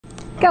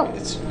Go.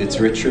 It's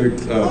Richard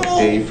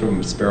A.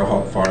 from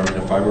Sparrowhawk Farm, and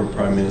if I were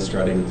Prime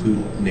Minister, I'd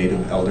include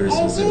Native elders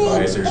as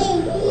advisors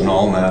on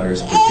all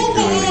matters,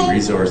 particularly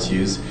resource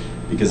use,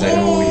 because I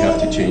know we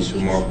have to change to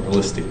a more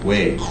holistic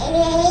way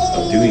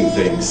of doing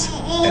things.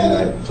 And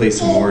I'd place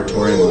a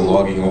moratorium on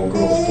logging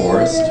old-growth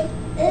forest,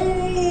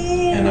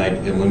 and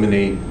I'd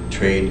eliminate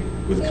trade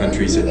with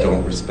countries that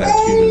don't respect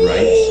human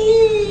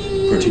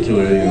rights,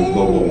 particularly in the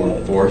global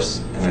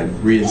workforce, and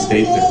I'd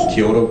reinstate the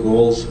Kyoto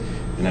goals,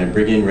 and I'd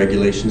bring in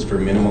regulations for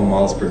minimum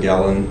miles per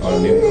gallon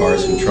on new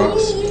cars and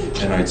trucks,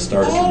 and I'd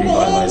start to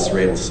revitalize the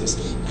rail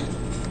system.